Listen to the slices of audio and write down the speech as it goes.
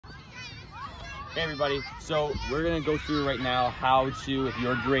Hey everybody, so we're gonna go through right now how to, if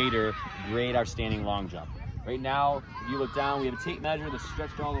you're a grader, grade our standing long jump. Right now, if you look down, we have a tape measure that's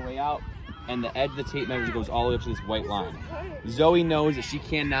stretched all the way out, and the edge of the tape measure goes all the way up to this white line. Zoe knows that she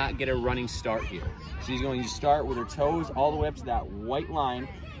cannot get a running start here. She's going to start with her toes all the way up to that white line.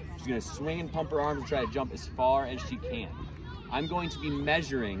 She's gonna swing and pump her arms and try to jump as far as she can. I'm going to be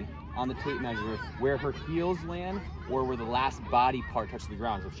measuring on the tape measure where her heels land or where the last body part touches the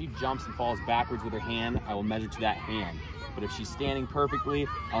ground. So if she jumps and falls backwards with her hand, I will measure to that hand. But if she's standing perfectly,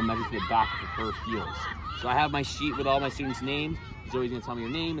 I'll measure to the back of her heels. So I have my sheet with all my students' names. Zoe's gonna tell me her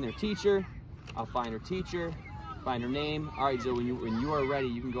name and their teacher. I'll find her teacher, find her name. All right, Zoe, when you are ready,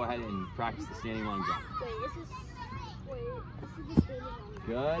 you can go ahead and practice the standing long jump. This is the standing long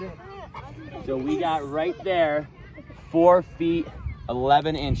jump. Good. So we got right there, 4 feet,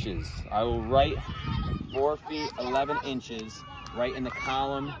 11 inches. I will write 4 feet, 11 inches right in the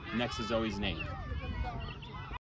column next to Zoe's name.